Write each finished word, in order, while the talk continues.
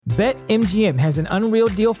BetMGM has an unreal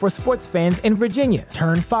deal for sports fans in Virginia.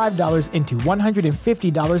 Turn $5 into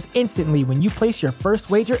 $150 instantly when you place your first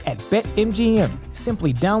wager at BetMGM.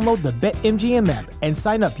 Simply download the BetMGM app and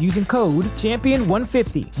sign up using code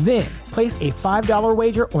Champion150. Then, place a $5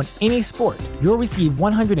 wager on any sport. You'll receive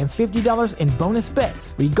 $150 in bonus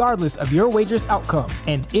bets, regardless of your wager's outcome.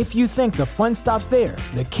 And if you think the fun stops there,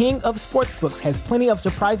 the King of Sportsbooks has plenty of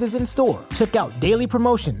surprises in store. Check out daily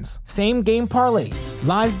promotions, same-game parlays,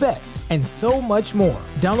 live bets, and so much more.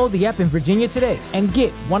 Download the app in Virginia today and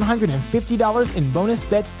get $150 in bonus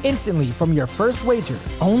bets instantly from your first wager.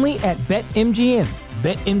 Only at BetMGM.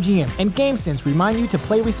 BetMGM and GameSense remind you to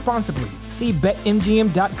play responsibly. See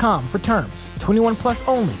BetMGM.com for terms. 21 plus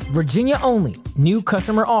only. Virginia only. New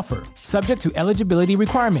customer offer. Subject to eligibility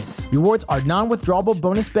requirements. Rewards are non-withdrawable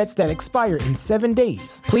bonus bets that expire in 7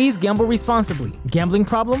 days. Please gamble responsibly. Gambling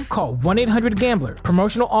problem? Call 1-800-GAMBLER.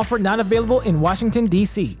 Promotional offer not available in Washington,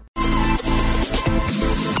 D.C.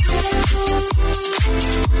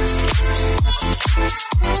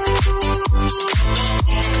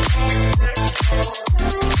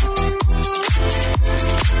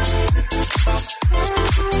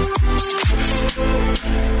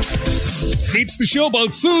 It's the show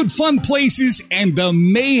about food, fun places, and the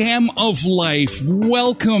mayhem of life.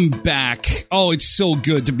 Welcome back. Oh, it's so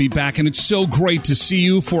good to be back, and it's so great to see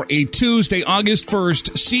you for a Tuesday, August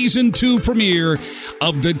 1st, Season 2 premiere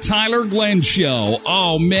of The Tyler Glenn Show.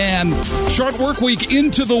 Oh, man. Short work week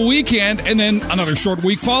into the weekend, and then another short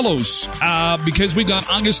week follows because we got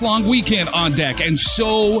August long weekend on deck, and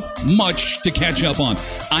so much to catch up on.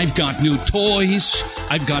 I've got new toys.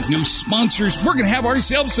 I've got new sponsors. We're going to have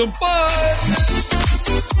ourselves some fun.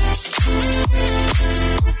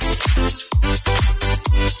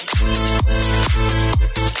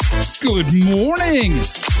 Good morning.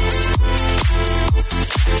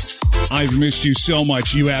 I've missed you so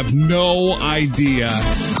much. You have no idea.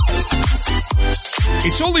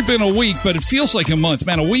 It's only been a week, but it feels like a month.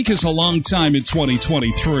 Man, a week is a long time in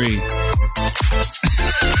 2023.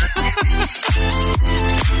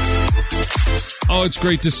 Oh, it's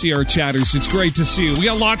great to see our chatters. It's great to see you. We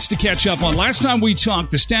got lots to catch up on. Last time we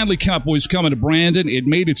talked, the Stanley Cup was coming to Brandon. It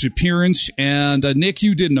made its appearance. And Nick,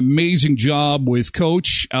 you did an amazing job with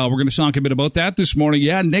Coach. We're going to talk a bit about that this morning.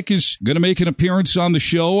 Yeah, Nick is going to make an appearance on the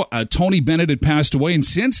show. Tony Bennett had passed away. And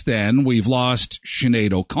since then, we've lost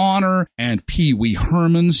Sinead O'Connor and Pee Wee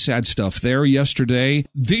Herman. Sad stuff there yesterday.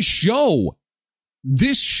 This show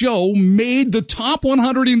made the top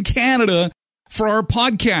 100 in Canada for our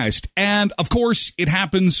podcast. And of course, it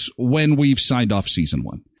happens when we've signed off season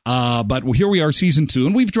 1. But here we are, season 2,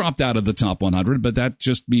 and we've dropped out of the top 100, but that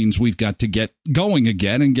just means we've got to get going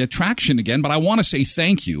again and get traction again. But I want to say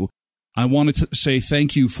thank you. I wanted to say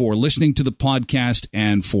thank you for listening to the podcast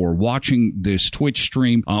and for watching this Twitch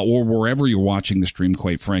stream or wherever you're watching the stream,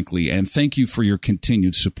 quite frankly. And thank you for your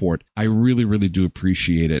continued support. I really, really do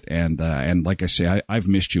appreciate it. And like I say, I've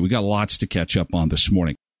missed you. We got lots to catch up on this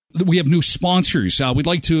morning. We have new sponsors. We'd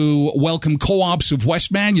like to welcome Co-ops of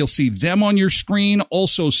Westman. You'll see them on your screen.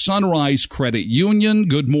 Also, Sunrise Credit Union.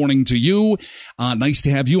 Good morning to you. Nice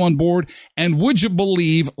to have you on board. And would you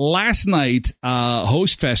believe, last night,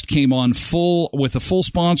 HostFest came on with a full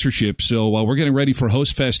sponsorship. So we're getting ready for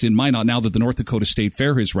HostFest in Minot now that the North Dakota State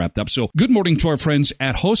Fair has wrapped up. So good morning to our friends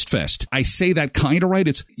at HostFest. I say that kind of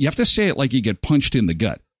right. You have to say it like you get punched in the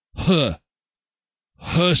gut.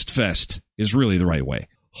 HostFest is really the right way.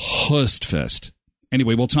 HostFest.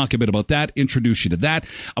 Anyway, we'll talk a bit about that, introduce you to that.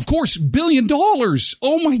 Of course, $1 billion.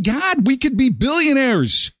 Oh my God, we could be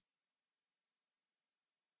billionaires.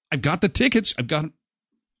 I've got the tickets. I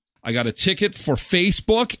got a ticket for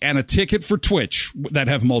Facebook and a ticket for Twitch that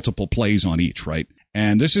have multiple plays on each, right?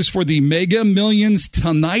 And this is for the Mega Millions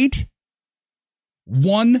tonight.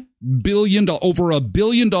 $1 billion, over $1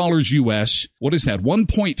 billion US. What is that?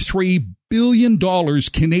 $1.3 billion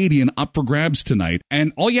Canadian up for grabs tonight.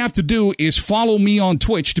 And all you have to do is follow me on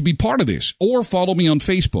Twitch to be part of this, or follow me on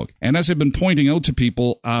Facebook. And as I've been pointing out to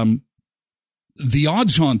people, the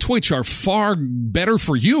odds on Twitch are far better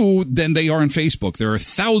for you than they are on Facebook. There are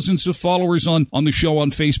thousands of followers on the show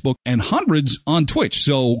on Facebook and hundreds on Twitch.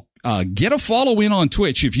 So get a follow in on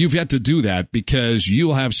Twitch if you've yet to do that, because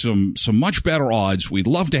you'll have some much better odds. We'd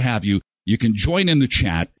love to have you. You can join in the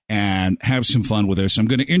chat and have some fun with us. I'm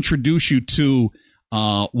going to introduce you to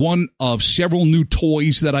one of several new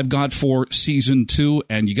toys that I've got for season 2,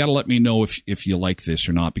 and you got to let me know if you like this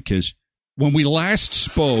or not, because when we last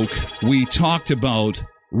spoke, we talked about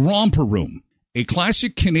Romper Room, a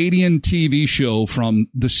classic Canadian TV show from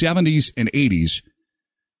the 70s and 80s,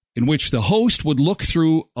 in which the host would look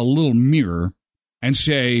through a little mirror and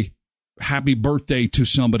say, happy birthday to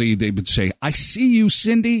somebody, they would say, I see you,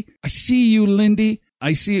 Cindy. I see you, Lindy.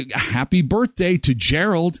 I see you. Happy birthday to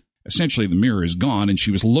Gerald. Essentially, the mirror is gone, and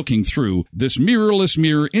she was looking through this mirrorless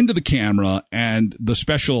mirror into the camera, and the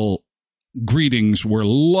special greetings were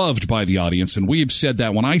loved by the audience. And we have said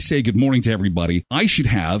that when I say good morning to everybody, I should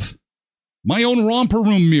have my own romper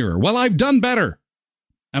room mirror. Well, I've done better,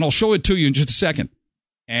 and I'll show it to you in just a second.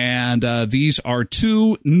 And these are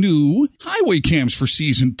 2 new highway cams for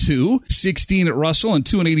season 2, 16 at Russell and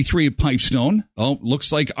 2 and 83 at Pipestone. Oh,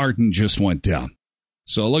 looks like Arden just went down.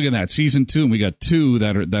 So look at that, season 2, and we got 2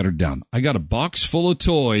 that are down. I got a box full of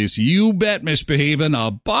toys. You bet, Misbehavin',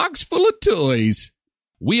 a box full of toys.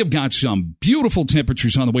 We have got some beautiful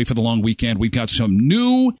temperatures on the way for the long weekend. We've got some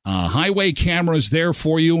new highway cameras there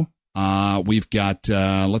for you. We've got,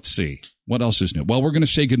 let's see, what else is new? Well, we're going to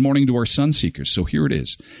say good morning to our sun seekers. So here it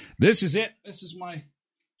is. This is it. This is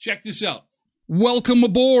check this out. Welcome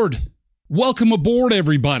aboard. Welcome aboard,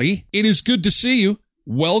 everybody. It is good to see you.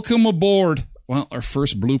 Welcome aboard. Well, our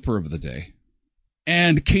first blooper of the day.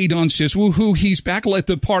 And K-Don says, woohoo, he's back. Let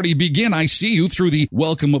the party begin. I see you through the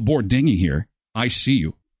welcome aboard dinghy here. I see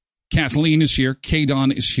you. Kathleen is here.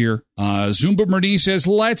 K-Don is here. Zumba Murdy says,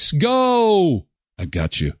 let's go. I've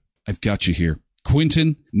got you. I've got you here.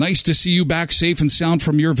 Quentin, nice to see you back safe and sound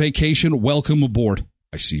from your vacation. Welcome aboard.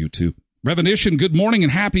 I see you too. Revenition, good morning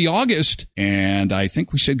and happy August. And I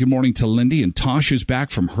think we said good morning to Lindy, and Tasha's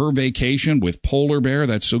back from her vacation with Polar Bear.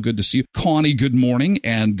 That's so good to see you. Connie, good morning,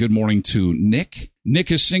 and good morning to Nick.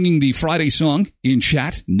 Nick is singing the Friday song in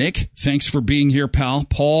chat. Nick, thanks for being here, pal.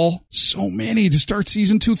 Paul, so many to start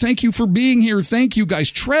season 2. Thank you for being here. Thank you,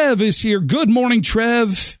 guys. Trev is here. Good morning,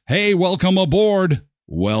 Trev. Hey, welcome aboard.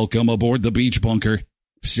 Welcome aboard the beach bunker.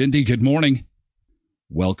 Cindy, good morning.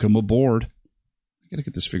 Welcome aboard. I gotta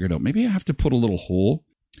get this figured out. Maybe I have to put a little hole.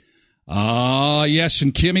 Yes,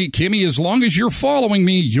 and Kimmy, as long as you're following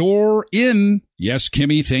me, you're in. Yes,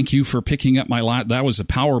 Kimmy, thank you for picking up my that was a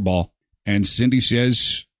Powerball. And Cindy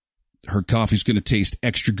says her coffee's going to taste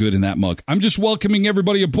extra good in that mug. I'm just welcoming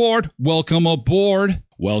everybody aboard. Welcome aboard.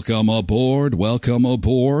 Welcome aboard. Welcome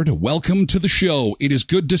aboard. Welcome to the show. It is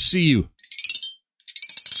good to see you.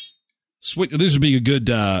 This would be a good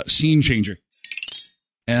scene changer.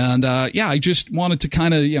 And I just wanted to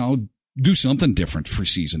kind of, do something different for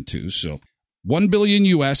season 2. So 1 billion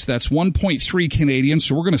US, that's 1.3 Canadian.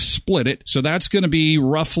 So we're going to split it. So that's going to be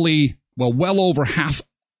roughly, well over half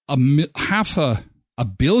a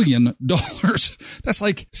 $1 billion. That's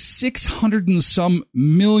like $600 and some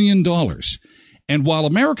million. And while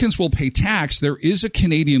Americans will pay tax, there is a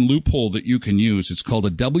Canadian loophole that you can use. It's called a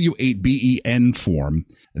W-8BEN form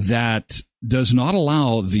that does not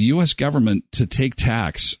allow the U.S. government to take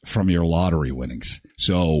tax from your lottery winnings.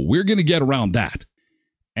 So we're going to get around that.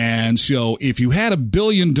 And so if you had $1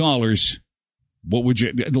 billion, what would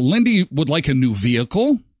you? Lindy would like a new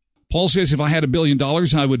vehicle. Paul says, if I had $1 billion,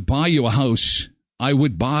 I would buy you a house. I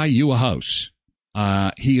would buy you a house.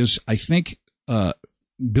 He is, I think,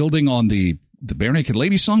 building on the Bare Naked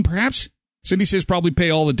Lady song, perhaps? Cindy says, probably pay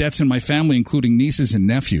all the debts in my family, including nieces and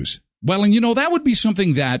nephews. Well, and that would be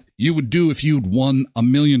something that you would do if you'd won $1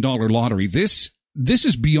 million lottery. This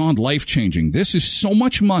is beyond life-changing. This is so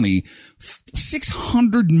much money,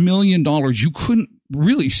 $600 million you couldn't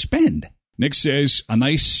really spend. Nick says, a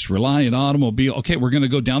nice, reliant automobile. Okay, we're going to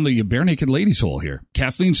go down the Bare Naked Ladies hole here.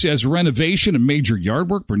 Kathleen says, renovation and major yard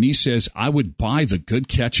work. Bernice says, I would buy the good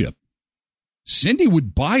ketchup. Cindy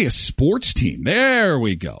would buy a sports team. There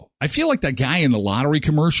we go. I feel like that guy in the lottery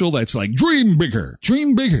commercial that's like, dream bigger,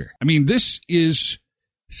 dream bigger. I mean, this is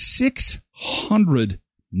 $600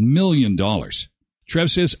 million.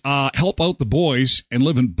 Trev says, help out the boys and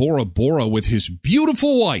live in Bora Bora with his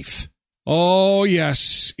beautiful wife. Oh,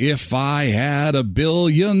 yes, if I had $1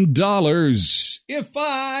 billion. If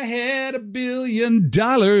I had $1 billion.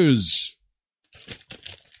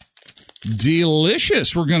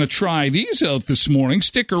 Delicious. We're going to try these out this morning.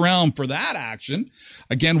 Stick around for that action.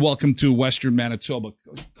 Again, welcome to Western Manitoba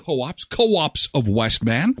Co-ops of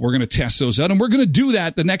Westman. We're going to test those out, and we're going to do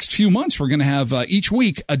that the next few months. We're going to have each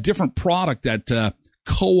week a different product that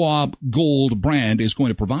Co-op Gold brand is going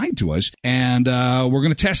to provide to us, and we're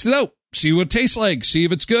going to test it out. See what it tastes like. See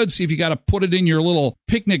if it's good. See if you got to put it in your little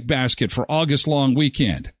picnic basket for August long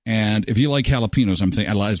weekend. And if you like jalapenos, I'm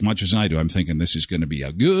thinking as much as I do, I'm thinking this is going to be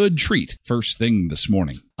a good treat first thing this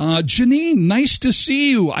morning. Janine, nice to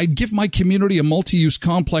see you. I'd give my community a multi-use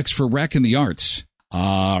complex for rec and the arts.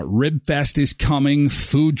 Rib Fest is coming.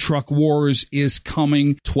 Food Truck Wars is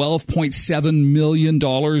coming. $12.7 million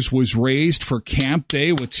was raised for Camp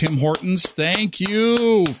Day with Tim Hortons. Thank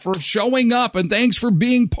you for showing up, and thanks for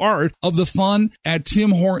being part of the fun at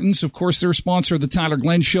Tim Hortons. Of course, they're a sponsor of the Tyler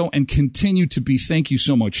Glenn Show and continue to be. Thank you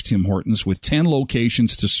so much, Tim Hortons, with 10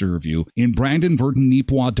 locations to serve you in Brandon, Verdun,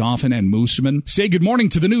 Neepawa, Dauphin, and Moosomin. Say good morning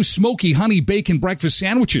to the new smoky honey bacon breakfast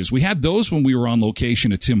sandwiches. We had those when we were on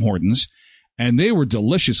location at Tim Hortons, and they were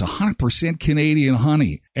delicious, 100% Canadian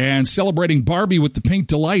honey. And celebrating Barbie with the Pink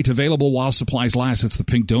Delight, available while supplies last. That's the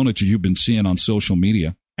pink donut you've been seeing on social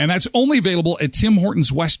media. And that's only available at Tim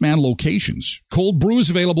Hortons Westman locations. Cold brew is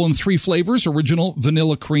available in 3 flavors, original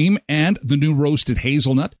vanilla cream and the new roasted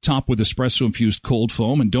hazelnut, topped with espresso-infused cold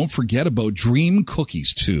foam. And don't forget about Dream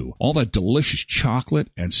Cookies, too. All that delicious chocolate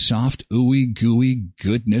and soft, ooey, gooey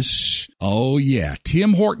goodness. Oh, yeah.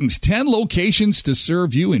 Tim Hortons, 10 locations to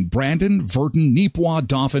serve you in Brandon, Verdun, Neepawa,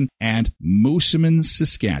 Dauphin, and Moosomin,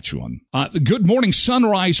 Saskatchewan. Good morning,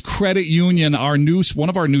 Sunrise Credit Union, one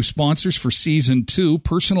of our new sponsors for Season 2.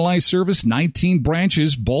 Personalized service, 19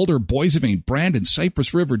 branches, Boulder, Boissevain, Brandon,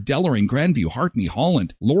 Cypress River, Deloraine, Grandview, Hartney,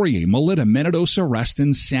 Holland, Laurier, Melita, Mennedosa,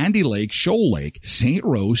 Reston, Sandy Lake, Shoal Lake, St.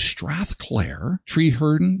 Rose, Strathclair,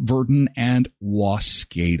 Treherden, Verdun, and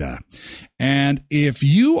Waskata. And if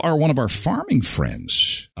you are one of our farming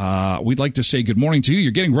friends, we'd like to say good morning to you.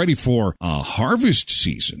 You're getting ready for harvest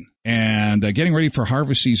season. And getting ready for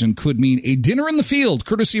harvest season could mean a dinner in the field,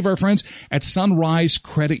 courtesy of our friends at Sunrise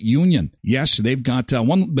Credit Union. Yes, they've got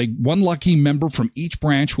one lucky member from each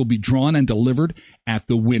branch will be drawn and delivered at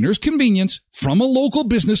the winner's convenience from a local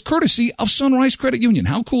business, courtesy of Sunrise Credit Union.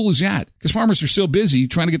 How cool is that? Because farmers are so busy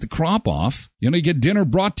trying to get the crop off. You get dinner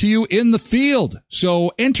brought to you in the field.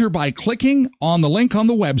 So enter by clicking on the link on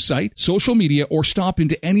the website, social media, or stop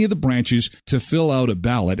into any of the branches to fill out a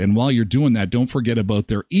ballot. And while you're doing that, don't forget about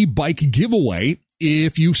their e-bike giveaway.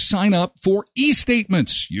 If you sign up for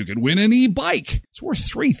e-statements, you could win an e-bike. It's worth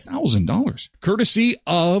 $3,000. Courtesy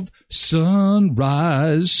of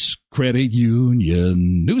Sunrise Credit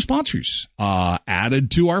Union. New sponsors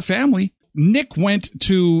added to our family. Nick went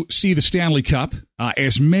to see the Stanley Cup,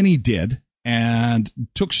 as many did, and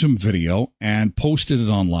took some video and posted it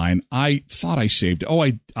online. I thought I saved it. Oh,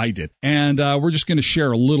 I did. And we're just going to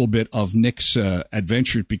share a little bit of Nick's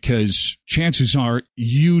adventure, because chances are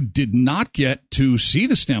you did not get to see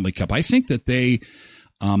the Stanley Cup. I think that they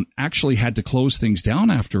actually had to close things down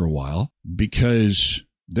after a while because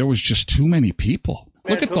there was just too many people.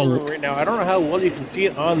 Look at the right now. I don't know how well you can see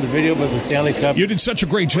it on the video, but the Stanley Cup. You did such a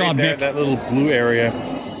great job, there, Nick. That little blue area,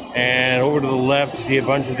 and over to the left, you see a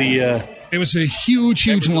bunch of the. It was a huge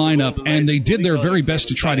lineup, and they did their very best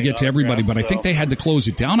to try to get to everybody, but I think they had to close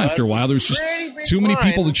it down after a while. There was just too many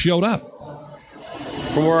people that showed up.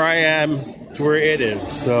 From where I am to where it is,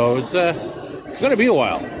 so it's going to be a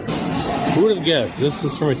while. Who would have guessed? This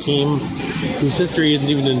is from a team whose history isn't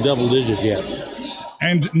even in double digits yet.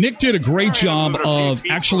 And Nick did a great job of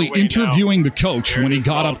actually interviewing the coach when he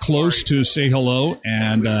got up close to say hello,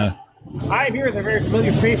 and I'm here with a very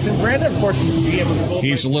familiar face in Brandon. Of course, he's the GM of the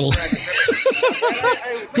he's a little.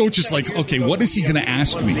 Coach is like, okay, what is he going to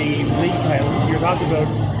ask me? The league title. You're talking about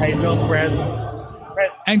how you felt,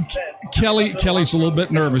 and Kelly's a little bit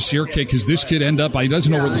nervous here, okay, because this could end up. He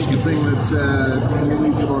doesn't know where this could.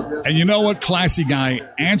 And you know what? Classy guy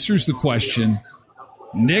answers the question.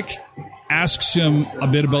 Nick asks him a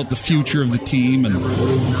bit about the future of the team and.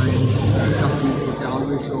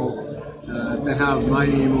 To have my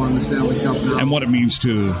name on the Stanley Cup now. And what it means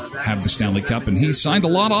to have the Stanley Cup. And he signed a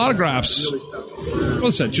lot of autographs. What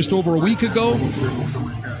was that, just over a week ago?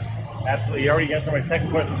 Absolutely. You already answered my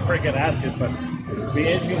second question. It's pretty good to ask it, but it'll be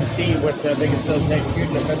interesting to see what Vegas does next year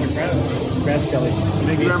to defend their crown. Congrats, Kelly.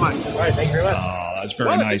 Thank you very much. All right, thank you very much. Oh, that's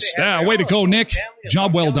very nice. Way to go, Nick.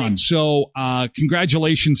 Job well done. So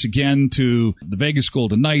congratulations again to the Vegas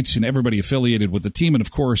Golden Knights and everybody affiliated with the team. And,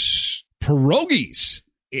 of course, pierogies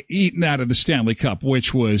eaten out of the Stanley Cup,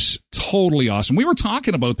 which was totally awesome. We were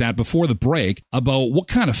talking about that before the break, about what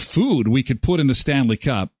kind of food we could put in the Stanley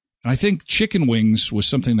Cup. And I think chicken wings was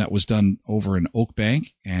something that was done over in Oak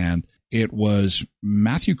Bank. And it was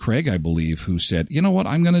Matthew Craig, I believe, who said, you know what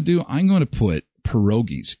I'm going to do? I'm going to put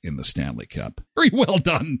pierogies in the Stanley Cup. Very well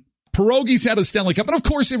done. Pierogies out of the Stanley Cup. And of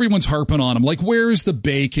course, everyone's harping on them. Like, where's the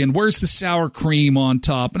bacon? Where's the sour cream on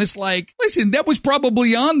top? And it's like, listen, that was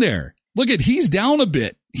probably on there. Look at, he's down a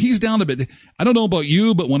bit. I don't know about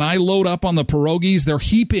you, but when I load up on the pierogies, they're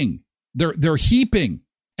heaping. They're heaping.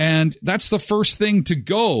 And that's the first thing to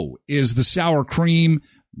go is the sour cream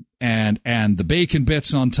and the bacon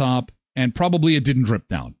bits on top. And probably it didn't drip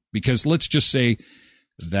down because let's just say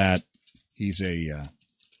that He's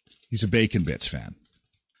a Bacon Bits fan.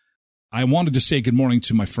 I wanted to say good morning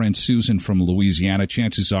to my friend Susan from Louisiana.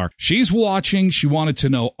 Chances are she's watching. She wanted to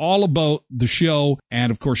know all about the show.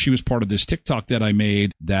 And of course, she was part of this TikTok that I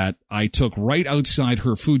made that I took right outside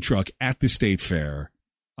her food truck at the state fair.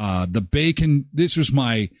 The bacon, this was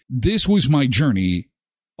my journey.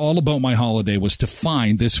 All about my holiday was to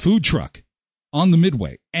find this food truck on the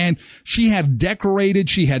Midway. And she had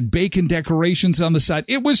bacon decorations on the side.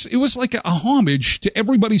 It was like a homage to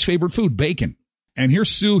everybody's favorite food, bacon. And here's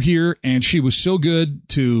Sue here, and she was so good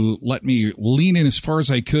to let me lean in as far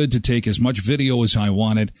as I could to take as much video as I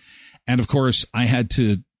wanted. And of course, I had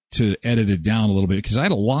to edit it down a little bit because I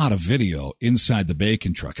had a lot of video inside the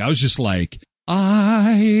bacon truck. I was just like,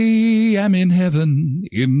 I am in heaven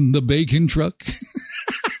in the bacon truck.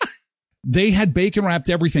 They had bacon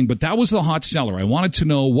wrapped everything, but that was the hot seller. I wanted to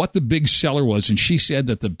know what the big seller was, and she said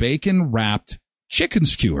that the bacon wrapped chicken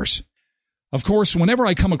skewers. Of course, whenever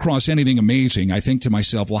I come across anything amazing, I think to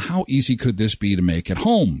myself, well, how easy could this be to make at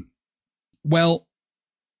home? Well,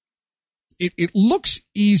 it looks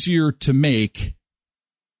easier to make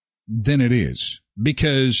than it is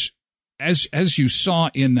because as you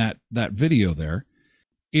saw in that video there,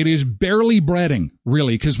 it is barely breading,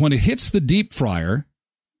 really, because when it hits the deep fryer,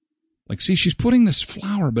 like, see, she's putting this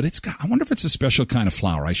flour, but I wonder if it's a special kind of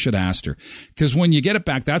flour. I should ask her because when you get it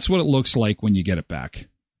back, that's what it looks like when you get it back.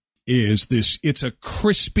 It's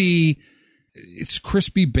crispy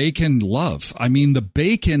bacon love. I mean, the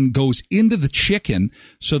bacon goes into the chicken,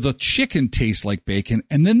 so the chicken tastes like bacon,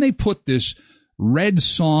 and then they put this red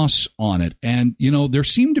sauce on it. And, there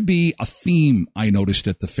seemed to be a theme I noticed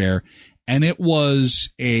at the fair, and it was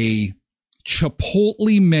a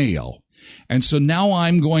chipotle mayo. And so now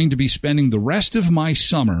I'm going to be spending the rest of my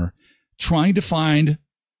summer trying to find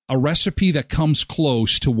a recipe that comes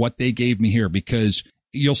close to what they gave me here, because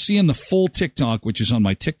you'll see in the full TikTok, which is on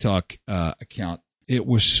my TikTok account, it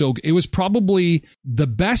was probably the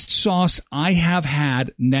best sauce I have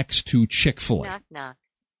had next to Chick-fil-A. Knock, knock.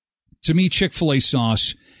 To me, Chick-fil-A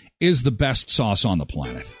sauce is the best sauce on the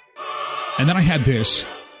planet. And then I had this,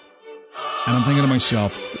 and I'm thinking to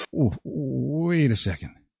myself, wait a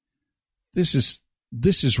second. This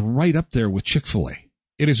is right up there with Chick-fil-A.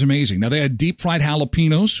 It is amazing. Now, they had deep fried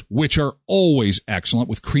jalapenos, which are always excellent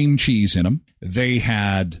with cream cheese in them. They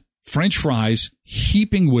had French fries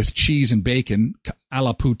heaping with cheese and bacon a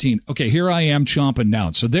la poutine. Okay, here I am chomping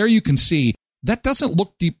down. So there you can see that doesn't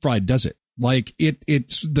look deep fried, does it? Like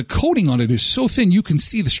it's the coating on it is so thin you can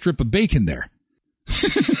see the strip of bacon there.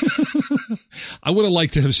 I would have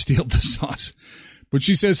liked to have stealed the sauce. But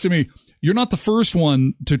she says to me, "You're not the first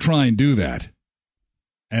one to try and do that."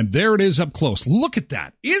 And there it is up close. Look at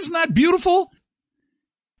that. Isn't that beautiful?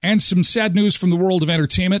 And some sad news from the world of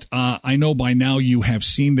entertainment. I know by now you have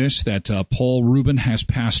seen this, that Paul Rubin has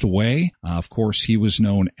passed away. Of course, he was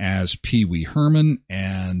known as Pee Wee Herman,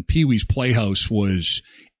 and Pee Wee's Playhouse was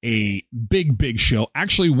a big show.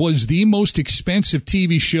 Actually was the most expensive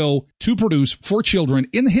TV show to produce for children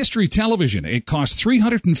in the history of television. It cost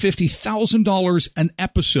 $350,000 an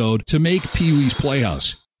episode to make Pee Wee's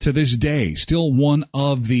Playhouse. To this day, still one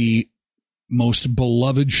of the most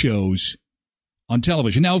beloved shows on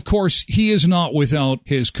television. Now, of course, he is not without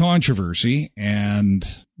his controversy, and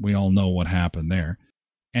we all know what happened there.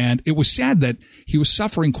 And it was sad that he was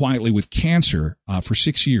suffering quietly with cancer for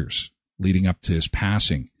 6 years leading up to his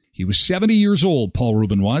passing. He was 70 years old, Paul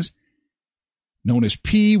Rubin was, known as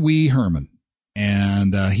Pee Wee Herman.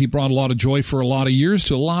 And he brought a lot of joy for a lot of years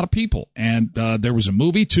to a lot of people. And there was a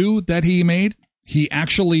movie, too, that he made. He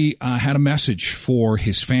actually had a message for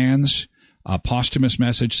his fans, a posthumous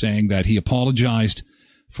message saying that he apologized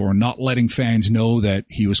for not letting fans know that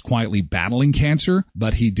he was quietly battling cancer,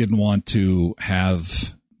 but he didn't want to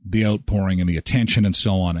have the outpouring and the attention and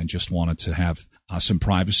so on, and just wanted to have some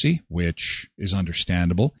privacy, which is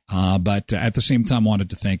understandable. But at the same time, wanted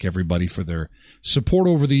to thank everybody for their support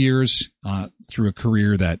over the years through a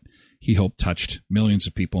career that he hoped touched millions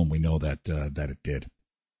of people, and we know that it did.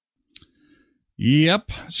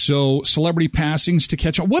 Yep. So celebrity passings to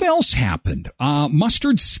catch up. What else happened?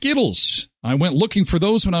 Mustard Skittles. I went looking for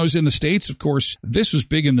those when I was in the States. Of course, this was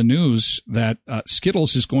big in the news that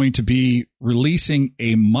Skittles is going to be releasing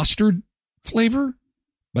a mustard flavor,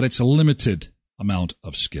 but it's a limited amount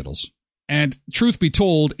of Skittles. And truth be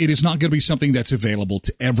told, it is not going to be something that's available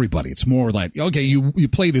to everybody. It's more like, okay, you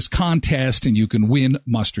play this contest and you can win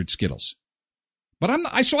mustard Skittles. But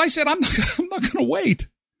I said, I'm not going to wait.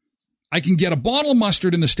 I can get a bottle of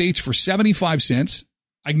mustard in the States for 75 cents.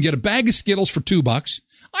 I can get a bag of Skittles for $2.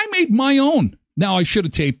 I made my own. Now, I should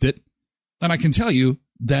have taped it. And I can tell you,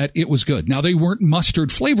 that it was good. Now, they weren't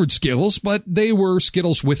mustard flavored Skittles, but they were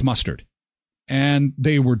Skittles with mustard, and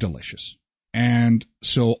they were delicious. And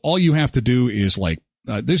so all you have to do is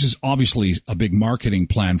this is obviously a big marketing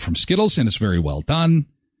plan from Skittles, and it's very well done,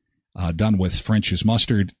 done with French's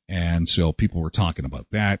mustard. And so people were talking about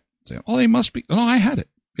that. Saying, oh, they must be. No, I had it.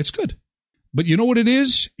 It's good. But you know what it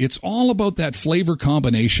is? It's all about that flavor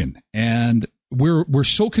combination. And we're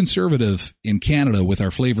so conservative in Canada with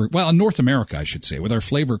our flavor. Well, in North America, I should say, with our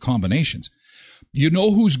flavor combinations. You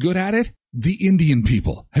know who's good at it? The Indian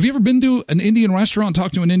people. Have you ever been to an Indian restaurant and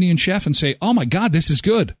talked to an Indian chef and say, oh my God, this is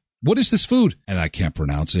good. What is this food? And I can't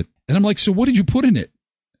pronounce it. And I'm like, so what did you put in it?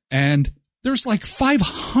 And there's like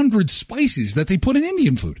 500 spices that they put in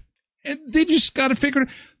Indian food. And they've just got to figure it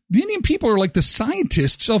out. The Indian people are like the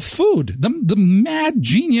scientists of food, the mad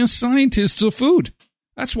genius scientists of food.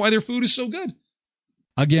 That's why their food is so good.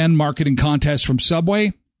 Again, marketing contest from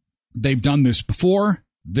Subway. They've done this before.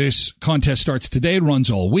 This contest starts today,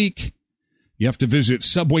 runs all week. You have to visit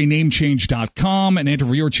subwaynamechange.com and enter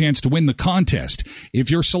for your chance to win the contest.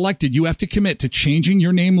 If you're selected, you have to commit to changing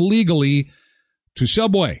your name legally to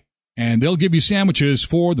Subway, and they'll give you sandwiches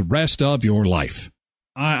for the rest of your life.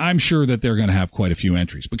 I'm sure that they're going to have quite a few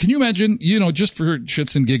entries. But can you imagine, just for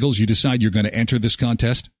shits and giggles, you decide you're going to enter this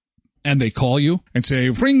contest, and they call you and say,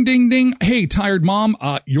 ring, ding, ding. Hey, tired mom,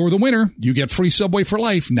 you're the winner. You get free Subway for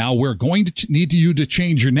life. Now we're going to need you to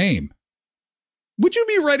change your name. Would you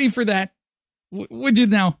be ready for that? Would you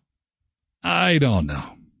now? I don't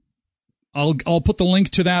know. I'll put the link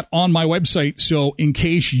to that on my website. So in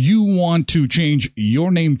case you want to change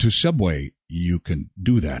your name to Subway, you can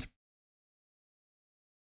do that.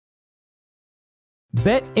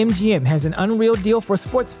 BetMGM has an unreal deal for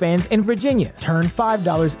sports fans in Virginia. Turn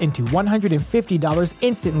 $5 into $150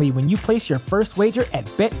 instantly when you place your first wager at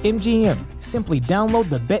BetMGM. Simply download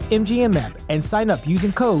the BetMGM app and sign up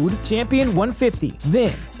using code Champion150.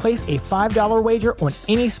 Then, place a $5 wager on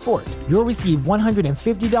any sport. You'll receive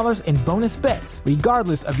 $150 in bonus bets,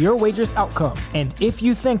 regardless of your wager's outcome. And if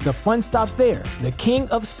you think the fun stops there, the king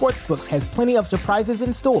of sportsbooks has plenty of surprises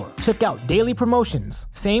in store. Check out daily promotions,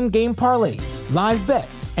 same-game parlays, live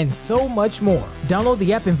bets, and so much more. Download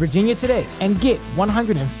the app in Virginia today and get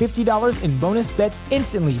 $150 in bonus bets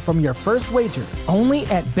instantly from your first wager. Only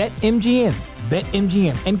at BetMGM.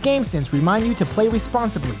 BetMGM and GameSense remind you to play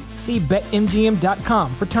responsibly. See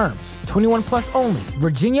BetMGM.com for terms. 21 plus only.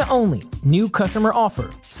 Virginia only. New customer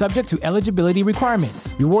offer. Subject to eligibility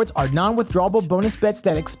requirements. Rewards are non-withdrawable bonus bets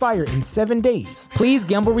that expire in 7 days. Please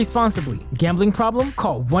gamble responsibly. Gambling problem?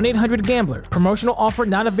 Call 1-800-GAMBLER. Promotional offer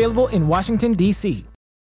not available in Washington, D.C.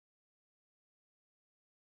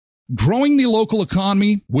 Growing the local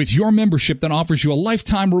economy with your membership that offers you a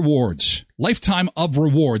lifetime rewards. Lifetime of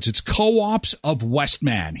rewards. It's Co-ops of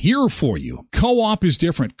Westman. Here for you. Co-op is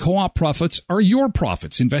different. Co-op profits are your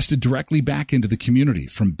profits invested directly back into the community.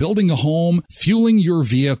 From building a home, fueling your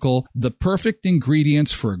vehicle, the perfect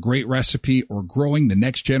ingredients for a great recipe, or growing the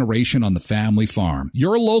next generation on the family farm.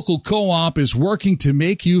 Your local co-op is working to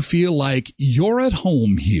make you feel like you're at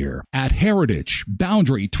home here at Heritage,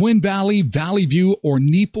 Boundary, Twin Valley, Valley View, or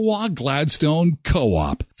Neepawa Gladstone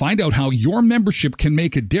Co-op. Find out how your membership can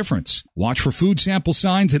make a difference. Watch for food sample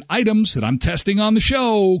signs and items that I'm testing on the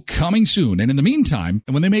show coming soon. And in the meantime,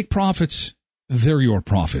 and when they make profits, they're your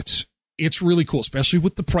profits. It's really cool, especially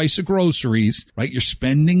with the price of groceries, right? You're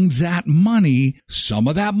spending that money. Some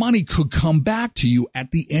of that money could come back to you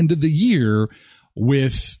at the end of the year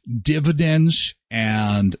with dividends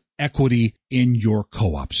and equity in your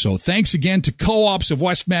co-op. So thanks again to Co-ops of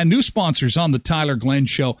Westman, new sponsors on the Tyler Glenn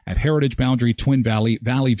Show at Heritage, Boundary, Twin Valley,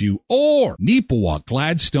 Valley View, or Neepawa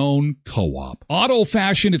Gladstone Co-op. Auto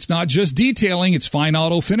Fashion, it's not just detailing, it's fine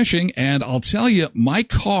auto finishing. And I'll tell you, my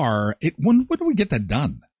car, when did we get that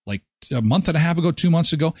done? Like a month and a half ago, 2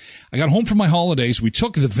 months ago. I got home from my holidays. We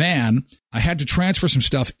took the van. I had to transfer some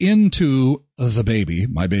stuff into my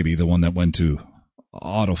baby, the one that went to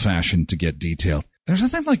Auto Fashion to get detailed. There's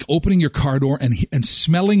nothing like opening your car door and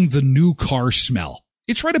smelling the new car smell.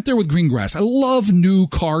 It's right up there with green grass. I love new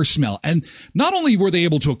car smell. And not only were they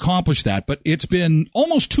able to accomplish that, but it's been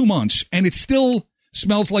almost 2 months and it still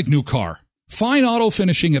smells like new car. Fine auto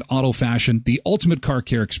finishing at Auto Fashion, the ultimate car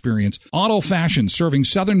care experience. Auto Fashion, serving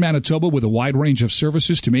southern Manitoba with a wide range of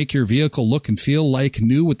services to make your vehicle look and feel like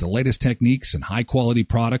new with the latest techniques and high-quality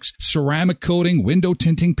products. Ceramic coating, window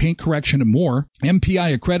tinting, paint correction, and more.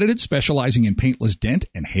 MPI accredited, specializing in paintless dent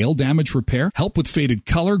and hail damage repair. Help with faded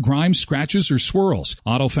color, grime, scratches, or swirls.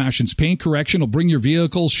 Auto Fashion's paint correction will bring your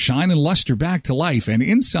vehicle's shine and luster back to life. And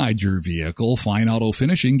inside your vehicle, Fine Auto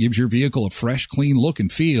Finishing gives your vehicle a fresh, clean look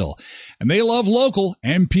and feel. And they They love local.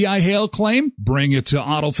 MPI Hail claim. Bring it to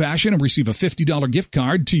Auto Fashion and receive a $50 gift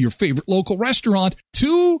card to your favorite local restaurant.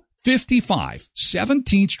 255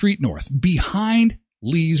 17th Street North, behind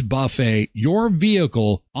Lee's Buffet. Your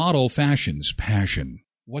vehicle, Auto Fashion's passion.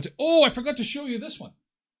 What? Oh, I forgot to show you this one.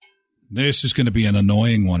 This is going to be an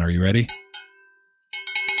annoying one. Are you ready?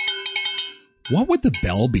 What would the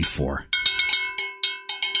bell be for?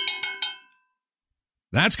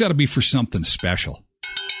 That's got to be for something special.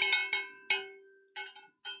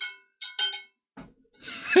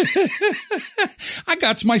 I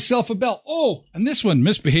got myself a bell. Oh, and this one,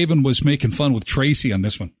 Misbehaving was making fun with Tracy on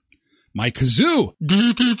this one. My kazoo.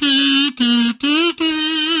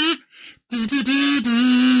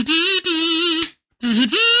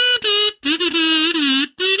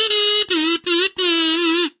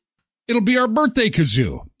 It'll be our birthday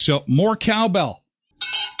kazoo. So more cowbell.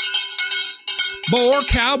 More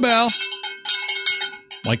cowbell.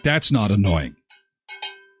 Like that's not annoying.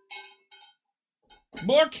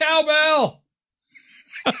 More cowbell.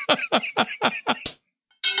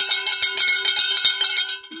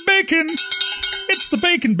 Bacon. It's the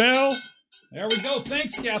bacon bell. There we go.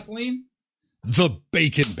 Thanks, Kathleen. The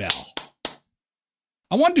bacon bell.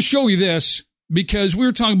 I wanted to show you this because we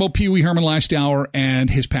were talking about Pee Wee Herman last hour and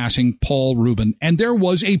his passing, Paul Rubin. And there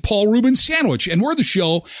was a Paul Rubin sandwich. And we're the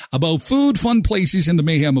show about food, fun places, and the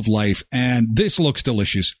mayhem of life. And this looks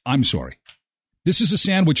delicious. I'm sorry. This is a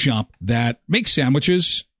sandwich shop that makes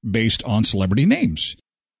sandwiches based on celebrity names.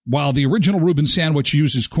 While the original Reuben sandwich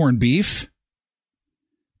uses corned beef,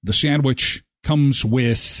 the sandwich comes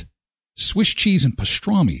with Swiss cheese and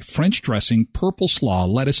pastrami, French dressing, purple slaw,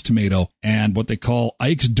 lettuce, tomato, and what they call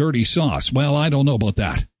Ike's dirty sauce. Well, I don't know about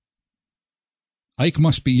that. Ike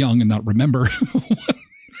must be young and not remember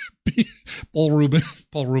Paul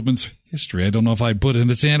Rubin's history. I don't know if I put in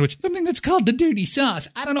a sandwich something that's called the dirty sauce.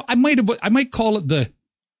 I don't know. I might call it the.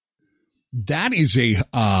 That is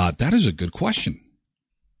a good question.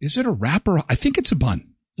 Is it a wrapper? I think it's a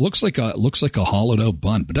bun. Looks like a hollowed out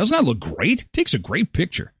bun, but doesn't that look great? Takes a great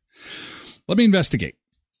picture. Let me investigate.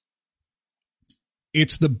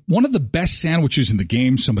 It's one of the best sandwiches in the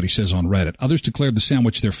game, somebody says on Reddit. Others declared the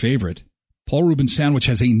sandwich their favorite. Paul Rubin's sandwich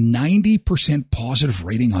has a 90% positive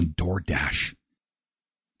rating on DoorDash.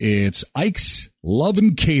 It's Ike's Love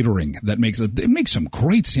and Catering that makes some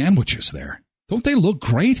great sandwiches there. Don't they look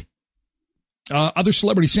great? Other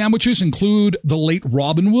celebrity sandwiches include the late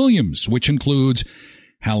Robin Williams, which includes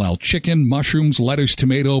halal chicken, mushrooms, lettuce,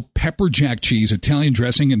 tomato, pepper jack cheese, Italian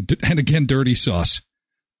dressing, and again, dirty sauce.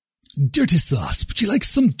 Dirty sauce. Would you like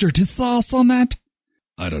some dirty sauce on that?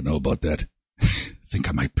 I don't know about that. I think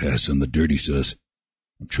I might pass on the dirty sauce.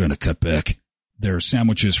 I'm trying to cut back. There are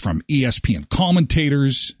sandwiches from ESPN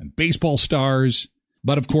commentators and baseball stars.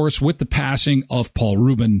 But of course, with the passing of Paul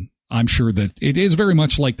Rubin, I'm sure that it is very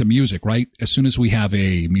much like the music, right? As soon as we have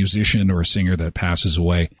a musician or a singer that passes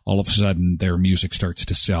away, all of a sudden their music starts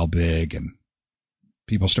to sell big and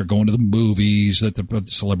people start going to the movies that the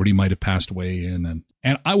celebrity might have passed away in.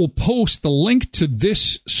 And I will post the link to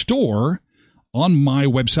this store on my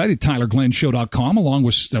website at tylerglennshow.com, along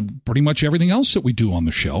with pretty much everything else that we do on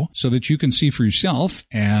the show, so that you can see for yourself.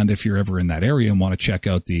 And if you're ever in that area and want to check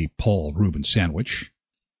out the Paul Rubin sandwich.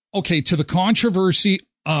 Okay, to the controversy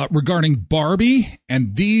regarding Barbie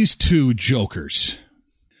and these two jokers.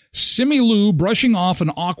 Simu Liu brushing off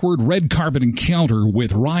an awkward red carpet encounter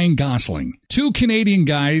with Ryan Gosling. Two Canadian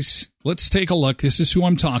guys. Let's take a look. This is who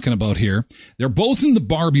I'm talking about here. They're both in the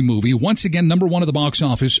Barbie movie. Once again, number one at the box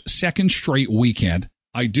office, second straight weekend.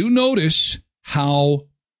 I do notice how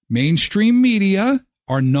mainstream media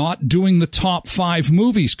are not doing the top 5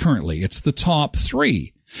 movies currently. It's the top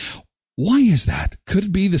 3. Why is that? Could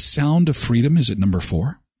it be The Sound of Freedom is at number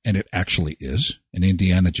 4? And it actually is. And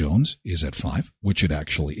Indiana Jones is at 5, which it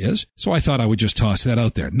actually is. So I thought I would just toss that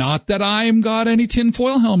out there. Not that I'm got any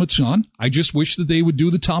tinfoil helmets on. I just wish that they would do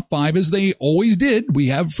the top 5 as they always did. We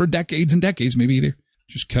have for decades and decades. Maybe they're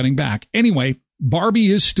just cutting back. Anyway, Barbie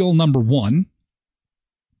is still number 1.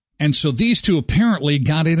 And so these two apparently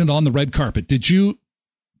got in it on the red carpet. Did you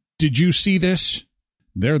see this?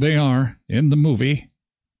 There they are in the movie,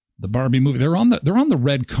 the Barbie movie. They're on the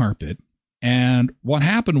red carpet. And what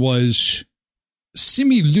happened was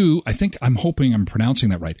Simu Liu, I'm hoping I'm pronouncing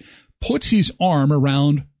that right, puts his arm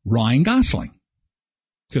around Ryan Gosling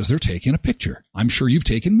because they're taking a picture. I'm sure you've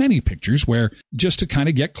taken many pictures where just to kind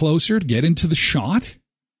of get closer, to get into the shot,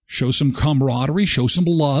 show some camaraderie, show some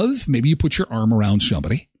love. Maybe you put your arm around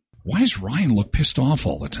somebody. Why does Ryan look pissed off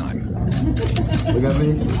all the time? Look at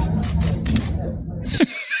me.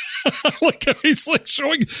 Look how he's like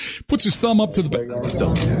showing, puts his thumb up to the back.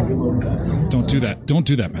 Don't do that. Don't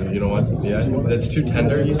do that, man. You know what? Yeah, that's too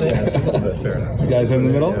tender, you think? But fair enough. You guys in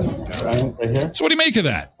the middle? Right here? So what do you make of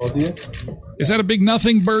that? Both of you? Is that a big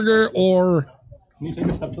nothing burger or... Can you take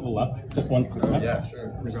a step to the left? Just one quick step? Yeah,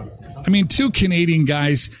 sure. I mean, two Canadian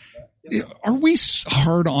guys. Are we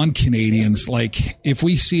hard on Canadians? Like, if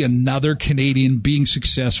we see another Canadian being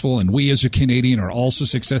successful and we as a Canadian are also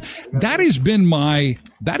successful, that has been my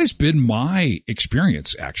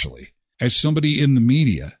experience, actually, as somebody in the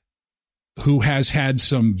media who has had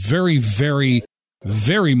some very, very,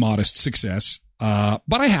 very modest success. But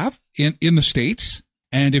I have in the States.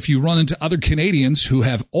 And if you run into other Canadians who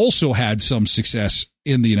have also had some success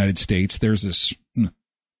in the United States, there's this,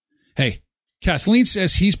 hey, Kathleen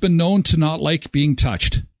says he's been known to not like being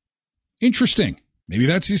touched. Interesting. Maybe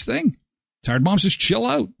that's his thing. Tired Mom says, chill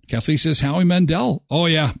out. Kathleen says, Howie Mandel. Oh,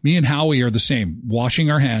 yeah, me and Howie are the same.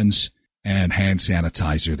 Washing our hands and hand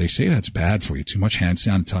sanitizer. They say that's bad for you. Too much hand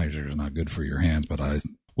sanitizer is not good for your hands. But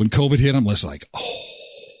when COVID hit, I'm just like, oh,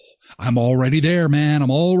 I'm already there, man.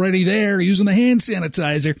 I'm already there using the hand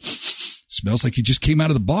sanitizer. Smells like you just came out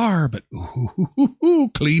of the bar, but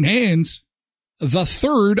clean hands. The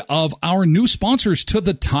third of our new sponsors to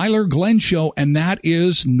the Tyler Glenn Show, and that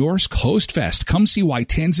is Norsk Host Fest. Come see why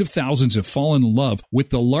tens of thousands have fallen in love with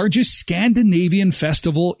the largest Scandinavian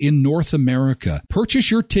festival in North America. Purchase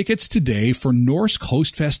your tickets today for Norsk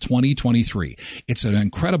Host Fest 2023. It's an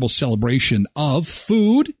incredible celebration of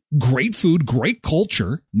food, great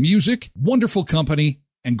culture, music, wonderful company,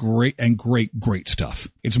 and great stuff.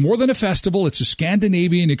 It's more than a festival. It's a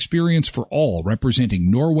Scandinavian experience for all,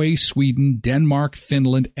 representing Norway, Sweden, Denmark,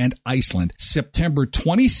 Finland, and Iceland. September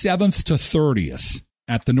 27th to 30th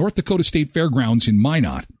at the North Dakota State Fairgrounds in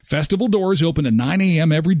Minot. Festival doors open at 9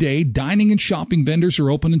 a.m. every day. Dining and shopping vendors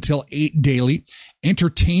are open until 8 daily.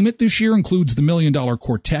 Entertainment this year includes the $1 Million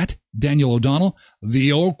Quartet, Daniel O'Donnell,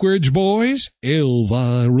 the Oak Ridge Boys,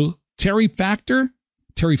 Elvira, Terry Fatter,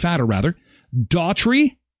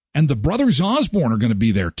 Daughtry, and the Brothers Osborne are going to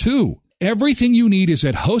be there too. Everything you need is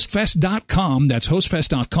at hostfest.com. That's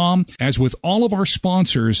hostfest.com. As with all of our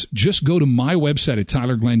sponsors, just go to my website at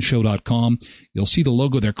tylerglennshow.com. You'll see the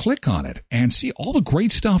logo there. Click on it and see all the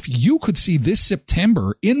great stuff you could see this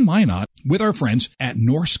September in Minot with our friends at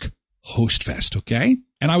Norsk Host Fest, okay?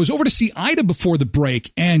 And I was over to see Ida before the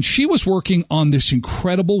break, and she was working on this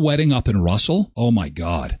incredible wedding up in Russell. Oh, my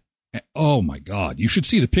God. You should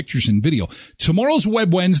see the pictures and video. Tomorrow's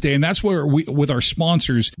Web Wednesday, and that's where we, with our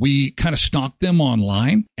sponsors, we kind of stock them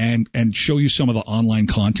online and show you some of the online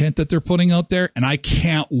content that they're putting out there. And I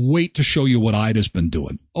can't wait to show you what Ida's been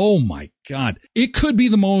doing. Oh my God. It could be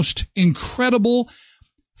the most incredible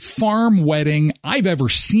farm wedding I've ever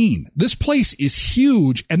seen. This place is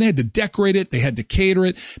huge, and they had to decorate it. They had to cater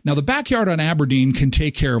it. Now, the Backyard on Aberdeen can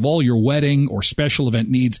take care of all your wedding or special event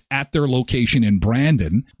needs at their location in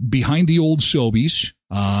Brandon, behind the old Sobeys,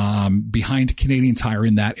 behind Canadian Tire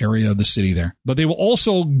in that area of the city there. But they will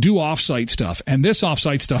also do offsite stuff. And this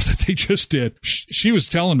offsite stuff that they just did, she was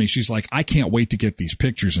telling me, she's like, I can't wait to get these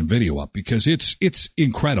pictures and video up because it's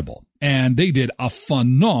incredible. And they did a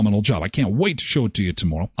phenomenal job. I can't wait to show it to you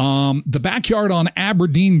tomorrow. The Backyard on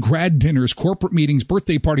Aberdeen, grad dinners, corporate meetings,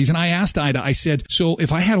 birthday parties. And I asked Ida, I said, so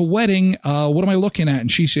if I had a wedding, what am I looking at?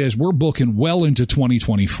 And she says, we're booking well into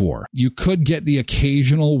 2024. You could get the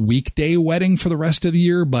occasional weekday wedding for the rest of the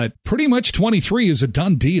year, but pretty much 23 is a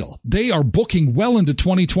done deal. They are booking well into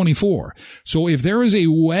 2024. So if there is a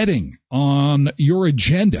wedding on your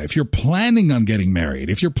agenda, if you're planning on getting married,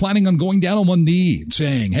 if you're planning on going down on one knee and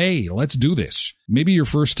saying, hey, let's do this, maybe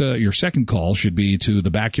your second call should be to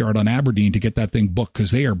the Backyard on Aberdeen to get that thing booked,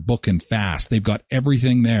 because they are booking fast. They've got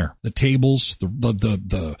everything there. The tables,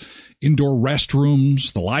 the indoor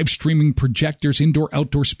restrooms, the live streaming projectors, indoor,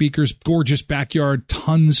 outdoor speakers, gorgeous backyard,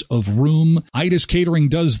 tons of room. Ida's Catering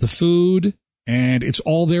does the food. And it's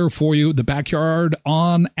all there for you. The Backyard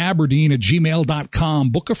on Aberdeen at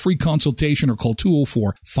gmail.com. Book a free consultation or call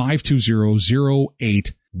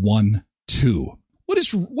 204-520-0812.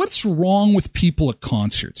 What's wrong with people at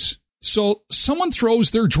concerts? So someone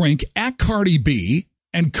throws their drink at Cardi B,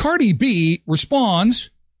 and Cardi B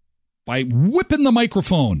responds by whipping the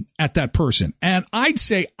microphone at that person. And I'd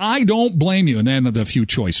say, I don't blame you. And then a few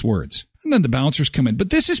choice words. And then the bouncers come in.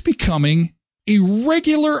 But this is becoming a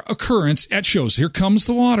regular occurrence at shows. Here comes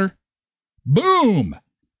the water. Boom.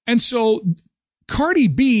 And so Cardi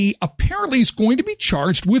B apparently is going to be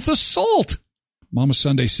charged with assault. Mama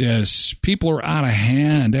Sunday says, people are out of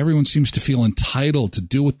hand. Everyone seems to feel entitled to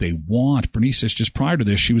do what they want. Bernice says, just prior to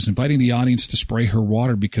this, she was inviting the audience to spray her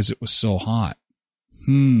water because it was so hot.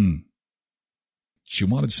 She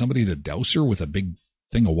wanted somebody to douse her with a big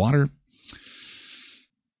thing of water.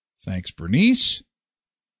 Thanks, Bernice.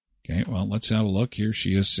 Okay, well, let's have a look. Here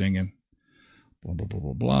she is singing. Blah, blah, blah,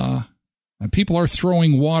 blah, blah. And people are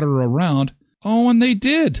throwing water around. Oh, and they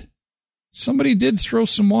did. Somebody did throw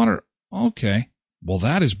some water. Okay. Well,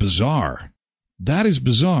 that is bizarre. That is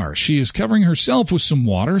bizarre. She is covering herself with some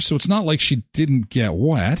water, so it's not like she didn't get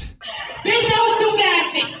wet. Bitch, that was too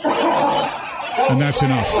fast, bitch. And that's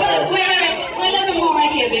enough. Wait, a little more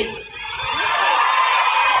right here, bitch.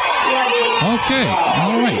 Yeah, bitch. Okay.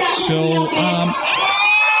 All right. So,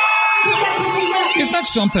 isn't that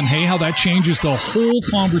something? Hey, how that changes the whole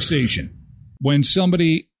conversation when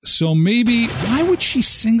somebody. So maybe, why would she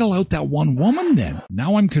single out that one woman then?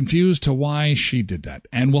 Now I'm confused to why she did that.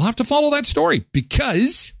 And we'll have to follow that story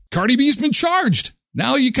because Cardi B's been charged.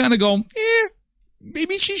 Now you kind of go,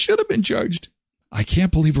 maybe she should have been charged. I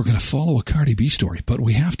can't believe we're going to follow a Cardi B story, but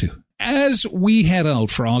we have to. As we head out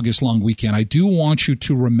for August long weekend, I do want you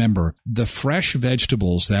to remember the fresh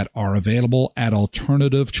vegetables that are available at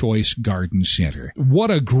Alternative Choice Garden Center. What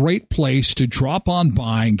a great place to drop on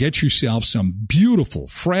by and get yourself some beautiful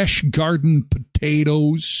fresh garden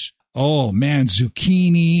potatoes. Oh man,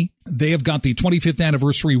 zucchini. They have got the 25th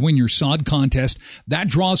anniversary Win Your Sod contest. That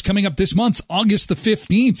draw is coming up this month, August the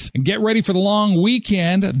 15th. And get ready for the long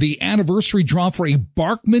weekend, the anniversary draw for a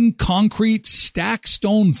Barkman Concrete Stack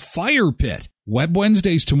Stone Fire Pit. Web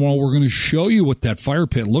Wednesdays tomorrow, we're going to show you what that fire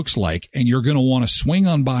pit looks like, and you're going to want to swing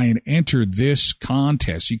on by and enter this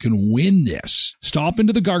contest. You can win this. Stop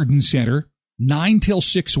into the garden center. 9 till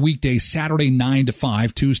 6 weekdays, Saturday 9 to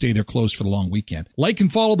 5, Tuesday they're closed for the long weekend. Like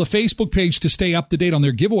and follow the Facebook page to stay up to date on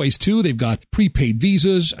their giveaways too. They've got prepaid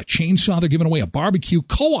visas, a chainsaw, they're giving away a barbecue,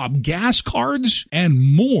 co-op gas cards, and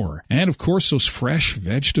more. And of course, those fresh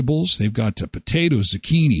vegetables. They've got potatoes,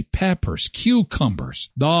 zucchini, peppers,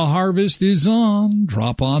 cucumbers. The harvest is on.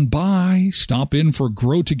 Drop on by, stop in for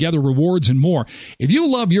Grow Together rewards and more. If you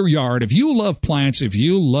love your yard, if you love plants, if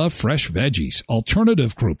you love fresh veggies,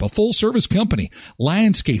 Alternative Group, a full service company,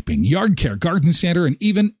 landscaping, yard care, garden center, and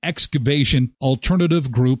even excavation,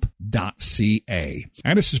 alternativegroup.ca.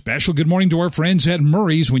 And it's a special good morning to our friends at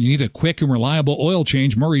Murray's. When you need a quick and reliable oil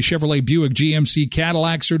change, Murray Chevrolet Buick GMC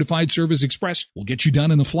Cadillac Certified Service Express will get you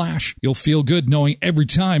done in a flash. You'll feel good knowing every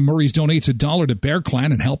time Murray's donates $1 to Bear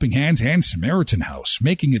Clan and Helping Hands and Samaritan House,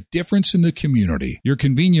 making a difference in the community. Your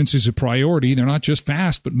convenience is a priority. They're not just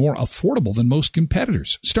fast, but more affordable than most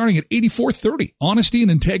competitors, starting at $84.30. Honesty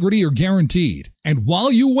and integrity are guaranteed. And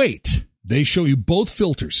while you wait, they show you both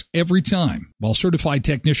filters every time, while certified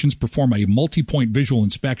technicians perform a multi-point visual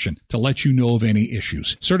inspection to let you know of any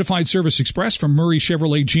issues. Certified Service Express from Murray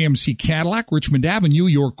Chevrolet GMC Cadillac, Richmond Avenue,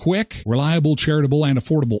 your quick, reliable, charitable, and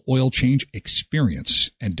affordable oil change experience.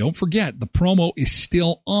 And don't forget, the promo is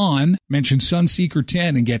still on. Mention Sunseeker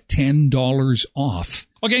 10 and get $10 off.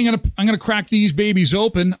 Okay, I'm gonna crack these babies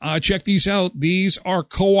open. Check these out. These are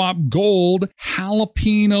Co-op Gold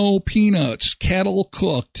jalapeno peanuts, kettle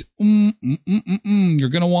cooked. You're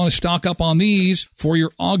gonna want to stock up on these for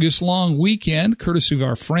your August long weekend, courtesy of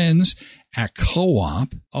our friends at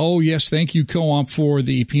Co-op. Oh yes, thank you Co-op for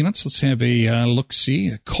the peanuts. Let's have a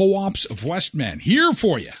look-see. Co-ops of Westman here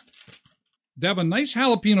for you. They have a nice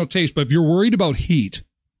jalapeno taste, but if you're worried about heat,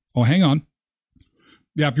 oh hang on.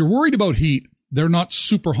 Yeah, if you're worried about heat, they're not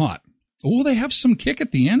super hot. Oh, they have some kick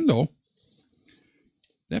at the end, though.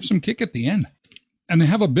 They have some kick at the end. And they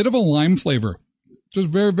have a bit of a lime flavor.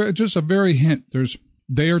 Just a very hint.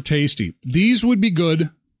 They are tasty. These would be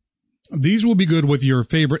good. These will be good with your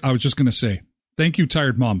favorite. I was just going to say, thank you,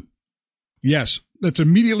 Tired Mom. Yes, that's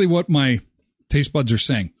immediately what my taste buds are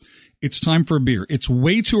saying. It's time for a beer. It's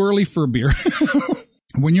way too early for a beer.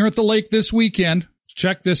 When you're at the lake this weekend,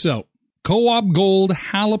 check this out. Co-op Gold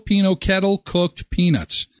jalapeno kettle cooked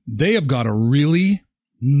peanuts. They have got a really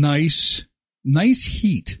nice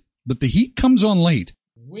heat, but the heat comes on late.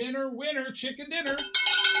 Winner, chicken dinner.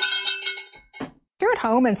 Here at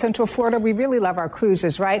home in Central Florida, we really love our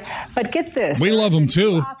cruises, right? But get this. We love them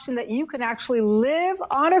too. Option that you can actually live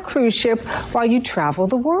on a cruise ship while you travel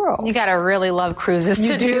the world. You gotta really love cruises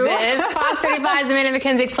to do this. Fox 35's Amanda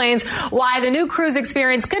McKenzie explains why the new cruise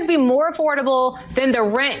experience could be more affordable than the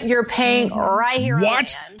rent you're paying right here.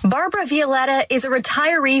 What? Barbara Violetta is a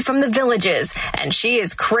retiree from the Villages, and she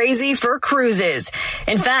is crazy for cruises.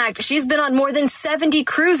 In fact, she's been on more than 70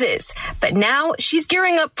 cruises, but now she's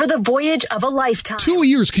gearing up for the voyage of a lifetime. 2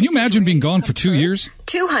 years. Can you imagine being gone for 2 years?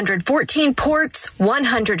 214 ports,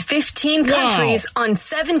 115 countries on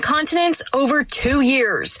 7 continents over 2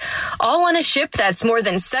 years. All on a ship that's more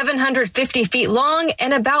than 750 feet long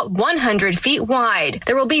and about 100 feet wide.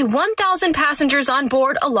 There will be 1,000 passengers on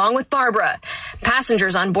board along with Barbara.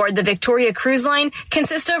 Passengers on board the Victoria Cruise Line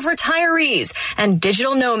consist of retirees and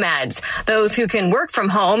digital nomads, those who can work from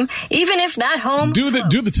home, even if that home... Do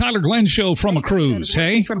the Tyler Glenn show from a cruise,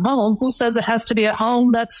 hey? From home? Who says it has to be a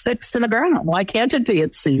home that's fixed in the ground? Why can't it be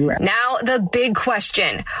at sea? Now, the big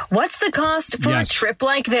question. What's the cost for a trip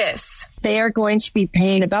like this? They are going to be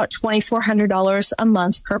paying about $2,400 a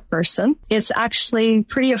month per person. It's actually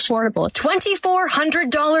pretty affordable.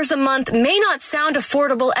 $2,400 a month may not sound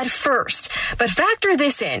affordable at first, but factor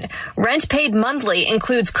this in. Rent paid monthly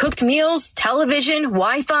includes cooked meals, television,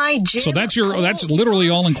 Wi-Fi, gym. So that's literally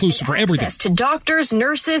all inclusive for everything. Access to doctors,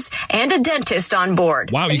 nurses, and a dentist on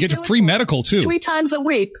board. Wow, you get free medical too. 3 times a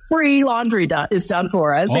week, free laundry is done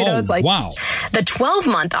for us. Wow. The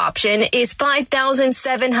 12-month option is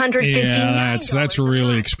 $5,750. Yeah, that's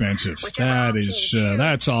really expensive.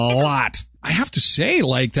 That's a lot. I have to say,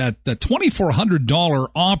 like the $2,400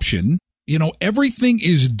 option, everything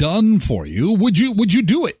is done for you. Would you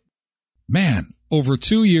do it? Man, over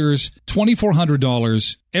 2 years,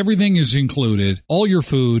 $2,400, everything is included. All your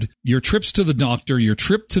food, your trips to the doctor, your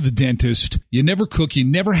trip to the dentist. You never cook. You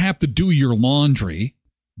never have to do your laundry.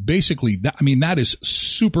 Basically, that is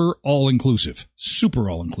super all-inclusive. Super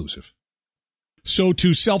all-inclusive. So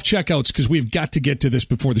to self-checkouts, because we've got to get to this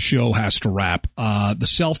before the show has to wrap. The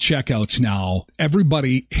self-checkouts now,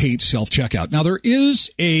 everybody hates self-checkout. Now, there is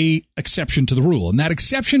a exception to the rule, and that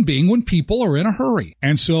exception being when people are in a hurry.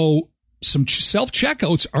 And so some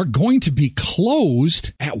self-checkouts are going to be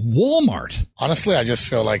closed at Walmart. Honestly, I just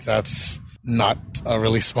feel like that's not a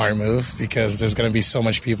really smart move because there's going to be so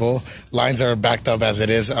much people. Lines are backed up as it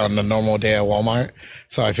is on a normal day at Walmart.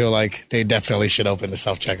 So I feel like they definitely should open the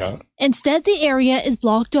self-checkout. Instead, the area is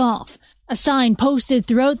blocked off. A sign posted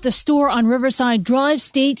throughout the store on Riverside Drive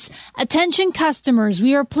states, "Attention customers,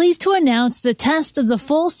 we are pleased to announce the test of the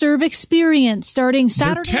full-serve experience starting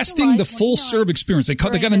Saturday." They're testing the full-serve experience. They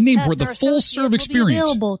got a name for it, the full-serve experience.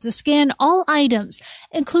 Available to scan all items,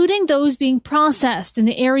 including those being processed in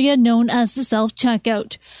the area known as the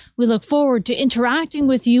self-checkout. We look forward to interacting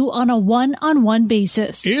with you on a one-on-one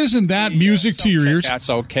basis. Isn't that music to your ears? That's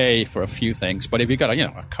okay for a few things, but if you got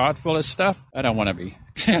a cart full of stuff, I don't want to be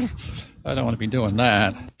doing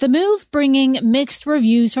that. The move bringing mixed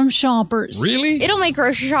reviews from shoppers. Really? It'll make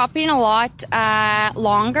grocery shopping a lot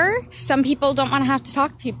longer. Some people don't want to have to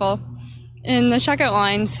talk to people in the checkout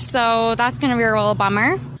lines, so that's going to be a real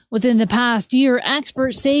bummer. Within the past year,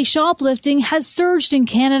 experts say shoplifting has surged in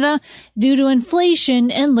Canada due to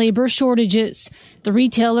inflation and labor shortages. The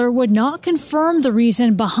retailer would not confirm the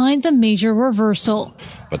reason behind the major reversal.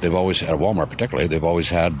 But they've always, at Walmart particularly, they've always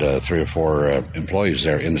had 3 or 4 employees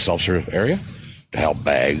there in the self-serve area to help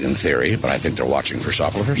bag in theory, but I think they're watching for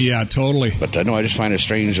shoplifters. Yeah, totally. But no, I just find it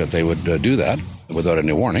strange that they would do that without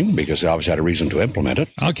any warning because they obviously had a reason to implement it.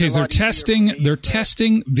 Okay, so they're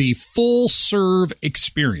testing the full serve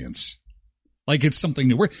experience. Like it's something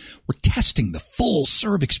new. We're testing the full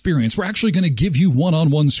serve experience. We're actually going to give you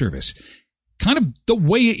one-on-one service. Kind of the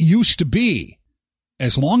way it used to be.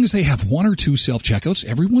 As long as they have 1 or 2 self-checkouts,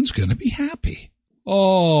 everyone's going to be happy.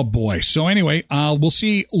 Oh, boy. So anyway, we'll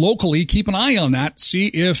see locally. Keep an eye on that. See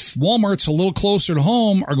if Walmart's a little closer to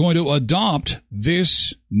home are going to adopt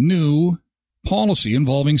this new policy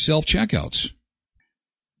involving self-checkouts.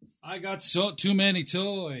 I got too many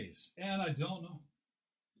toys, and I don't know.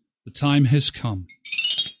 The time has come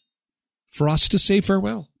for us to say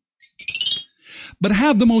farewell. But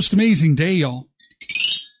have the most amazing day, y'all.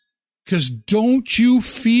 Because don't you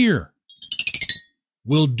fear.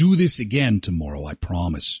 We'll do this again tomorrow, I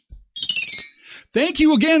promise. Thank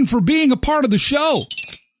you again for being a part of the show.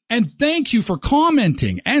 And thank you for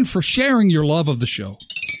commenting and for sharing your love of the show.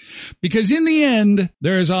 Because in the end,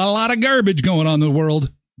 there's a lot of garbage going on in the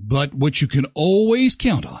world. But what you can always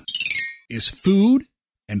count on is food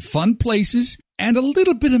and fun places and a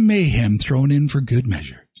little bit of mayhem thrown in for good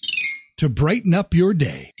measure to brighten up your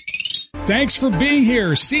day. Thanks for being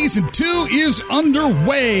here. Season 2 is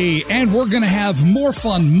underway, and we're going to have more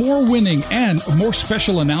fun, more winning, and more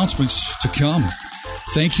special announcements to come.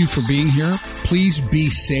 Thank you for being here. Please be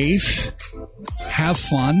safe. Have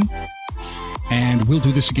fun. And we'll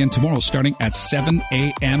do this again tomorrow, starting at 7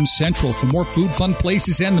 a.m. Central for more food, fun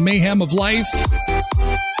places, and the mayhem of life.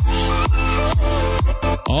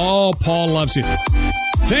 Oh, Paul loves it.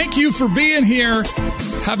 Thank you for being here.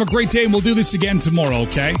 Have a great day, and we'll do this again tomorrow,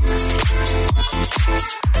 okay?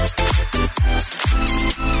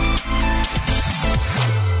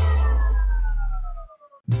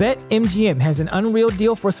 BetMGM has an unreal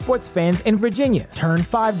deal for sports fans in Virginia. Turn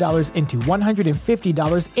 $5 into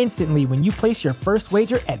 $150 instantly when you place your first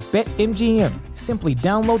wager at BetMGM. Simply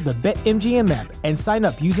download the BetMGM app and sign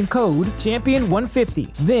up using code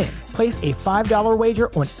Champion150. Then, place a $5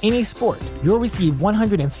 wager on any sport. You'll receive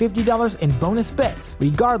 $150 in bonus bets,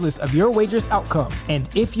 regardless of your wager's outcome. And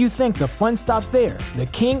if you think the fun stops there, the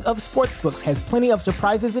king of sportsbooks has plenty of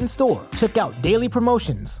surprises in store. Check out daily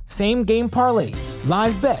promotions, same-game parlays,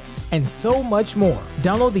 live bets, and so much more.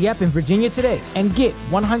 Download the app in Virginia today and get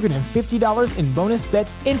 $150 in bonus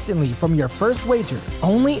bets instantly from your first wager.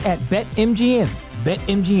 Only at BetMGM.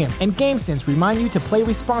 BetMGM and GameSense remind you to play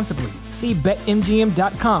responsibly. See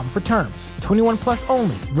BetMGM.com for terms. 21 plus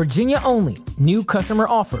only. Virginia only. New customer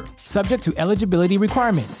offer. Subject to eligibility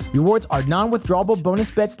requirements. Rewards are non-withdrawable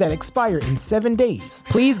bonus bets that expire in 7 days.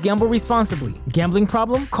 Please gamble responsibly. Gambling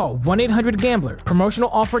problem? Call 1-800-GAMBLER.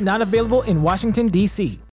 Promotional offer not available in Washington, D.C.